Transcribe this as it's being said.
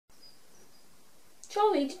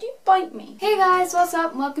Charlie, did you bite me? Hey guys, what's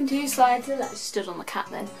up? Welcome to Slide to the Left. Stood on the cat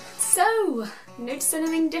then. So, notice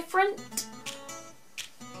anything different?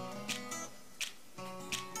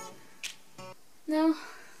 No?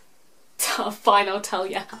 Oh, fine, I'll tell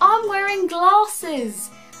you. I'm wearing glasses!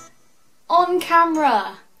 On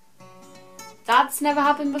camera! That's never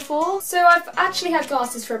happened before. So I've actually had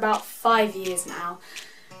glasses for about 5 years now,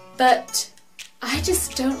 but I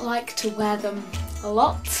just don't like to wear them a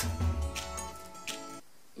lot.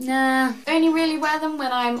 Nah, I only really wear them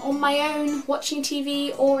when I'm on my own, watching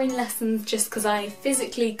TV or in lessons just because I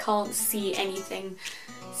physically can't see anything.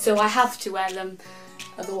 So I have to wear them,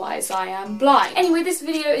 otherwise I am blind. Anyway, this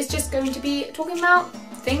video is just going to be talking about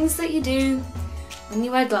things that you do when you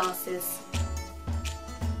wear glasses.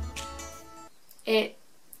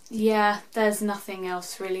 Yeah, there's nothing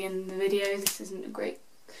else really in the video. This isn't a great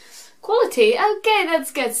quality. Okay, let's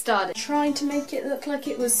get started. Trying to make it look like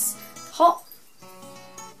it was hot.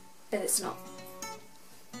 But it's not.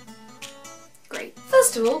 Great.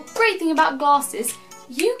 First of all, great thing about glasses,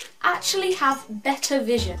 you actually have better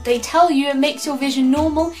vision. They tell you it makes your vision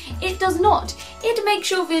normal. It does not. It makes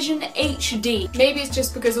your vision HD. Maybe it's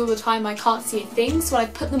just because all the time I can't see a thing, so when I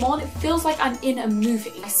put them on, it feels like I'm in a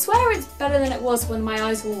movie. I swear it's better than it was when my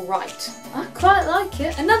eyes were all right. I quite like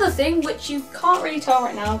it. Another thing, which you can't really tell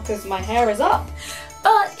right now because my hair is up,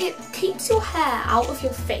 but it keeps your hair out of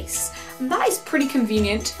your face. And that is pretty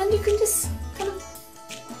convenient, and you can just kind of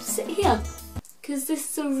sit here because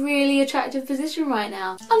this is a really attractive position right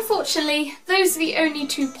now. Unfortunately, those are the only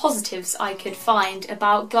two positives I could find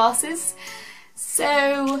about glasses,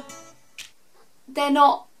 so they're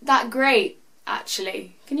not that great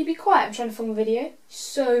actually. Can you be quiet? I'm trying to film a video.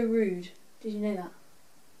 So rude. Did you know that?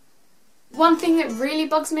 One thing that really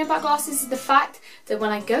bugs me about glasses is the fact that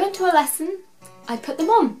when I go into a lesson, I put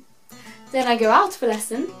them on. Then I go out of a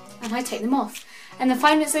lesson and I take them off. And then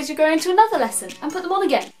 5 minutes later go into another lesson and put them on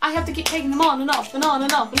again. I have to keep taking them on and off and on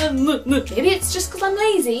and off and on. Maybe it's just because I'm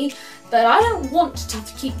lazy, but I don't want to have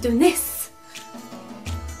to keep doing this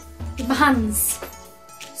with my hands.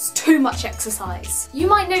 It's too much exercise. You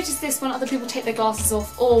might notice this when other people take their glasses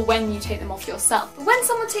off or when you take them off yourself. But when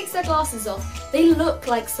someone takes their glasses off, they look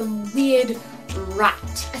like some weird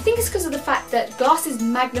rat. I think it's because of the fact that glasses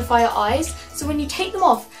magnify your eyes, so when you take them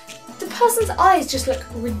off, the person's eyes just look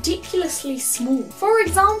ridiculously small. For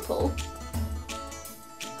example,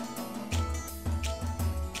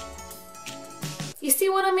 you see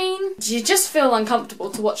what I mean? You just feel uncomfortable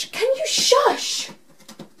to watch. Can you shush?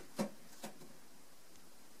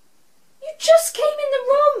 You just came in the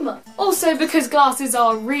room! Also, because glasses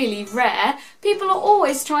are really rare, people are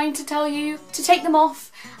always trying to tell you to take them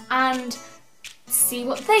off and see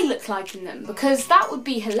what they look like in them, because that would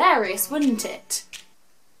be hilarious, wouldn't it?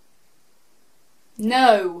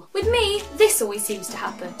 No. With me, this always seems to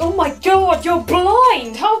happen. Oh my god, you're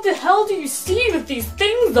blind! How the hell do you see with these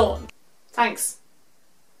things on? Thanks.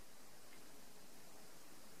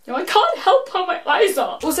 No, I can't help how my eyes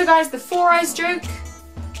are. Also guys, the 4 eyes joke.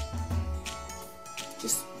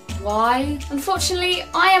 Just why? Unfortunately,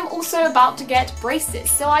 I am also about to get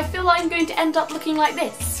braces, so I feel like I'm going to end up looking like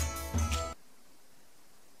this.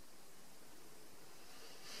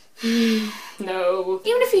 No.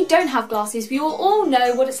 Even if you don't have glasses, we will all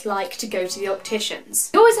know what it's like to go to the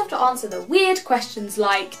opticians. You always have to answer the weird questions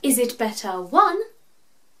like, is it better 1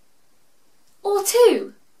 or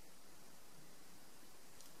 2?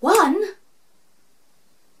 1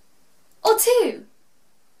 or 2?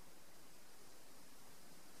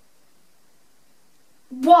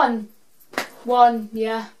 1,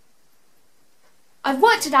 yeah. I've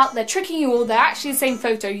worked it out, they're tricking you all, they're actually the same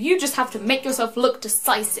photo, you just have to make yourself look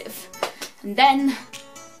decisive. And then,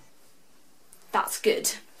 that's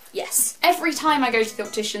good. Yes. Every time I go to the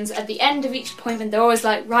opticians, at the end of each appointment, they're always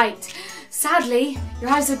like, right, sadly,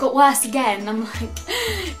 your eyes have got worse again. I'm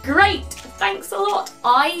like, great, thanks a lot,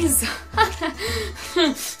 eyes.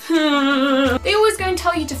 They always go and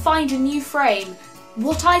tell you to find a new frame.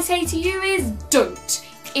 What I say to you is, don't.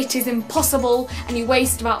 It is impossible, and you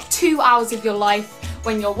waste about 2 hours of your life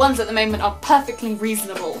when your ones at the moment are perfectly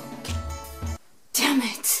reasonable. Damn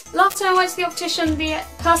it. Last time I went to the optician, the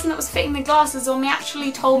person that was fitting the glasses on me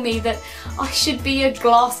actually told me that I should be a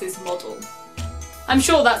glasses model. I'm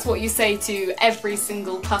sure that's what you say to every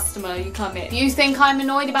single customer you come in. You think I'm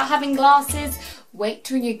annoyed about having glasses? Wait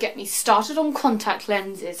till you get me started on contact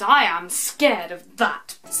lenses. I am scared of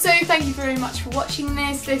that. So thank you very much for watching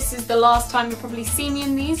this. This is the last time you'll probably see me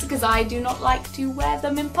in these because I do not like to wear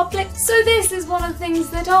them in public. So this is one of the things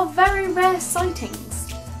that are very rare sightings.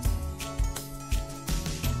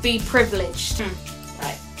 Be privileged.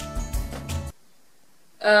 Right.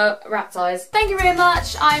 rat's eyes. Thank you very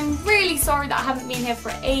much. I'm really sorry that I haven't been here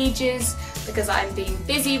for ages because I've been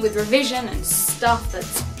busy with revision and stuff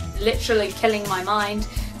that's literally killing my mind.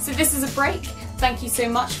 So this is a break. Thank you so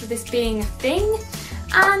much for this being a thing.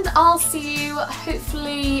 And I'll see you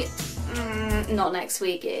hopefully, not next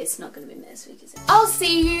week. It's not going to be next week, is it? I'll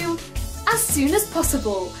see you as soon as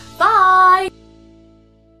possible. Bye!